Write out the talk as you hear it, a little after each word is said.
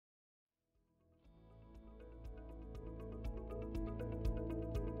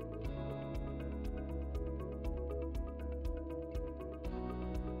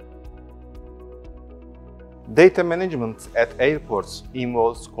Data management at airports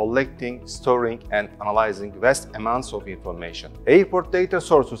involves collecting, storing, and analyzing vast amounts of information. Airport data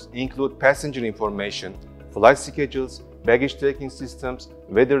sources include passenger information, flight schedules, baggage tracking systems,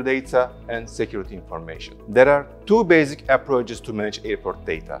 weather data, and security information. There are two basic approaches to manage airport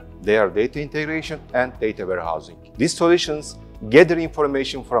data. They are data integration and data warehousing. These solutions gather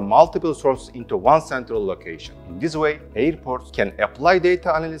information from multiple sources into one central location. In this way, airports can apply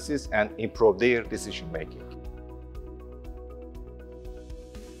data analysis and improve their decision-making.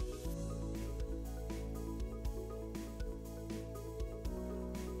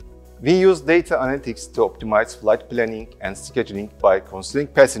 We use data analytics to optimize flight planning and scheduling by considering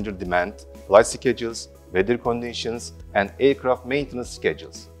passenger demand, flight schedules, weather conditions, and aircraft maintenance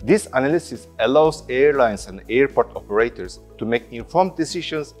schedules. This analysis allows airlines and airport operators to make informed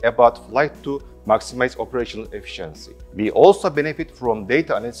decisions about flight to maximize operational efficiency. We also benefit from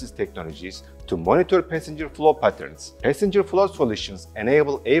data analysis technologies to monitor passenger flow patterns. Passenger flow solutions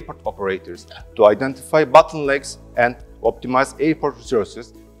enable airport operators to identify bottlenecks and optimize airport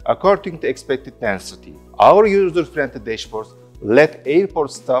resources according to expected density. Our user-friendly dashboards let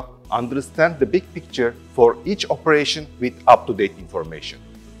airport staff understand the big picture for each operation with up-to-date information.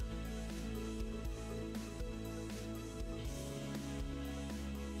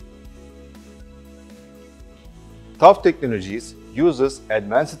 TAV Technologies uses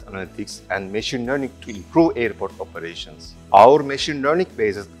advanced analytics and machine learning to improve airport operations. Our machine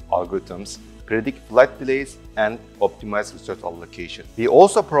learning-based algorithms predict flight delays and optimize resource allocation. We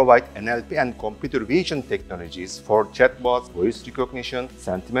also provide NLP and computer vision technologies for chatbots, voice recognition,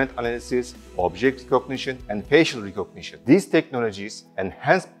 sentiment analysis, object recognition, and facial recognition. These technologies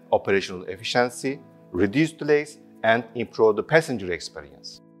enhance operational efficiency, reduce delays, and improve the passenger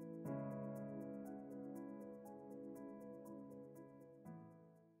experience.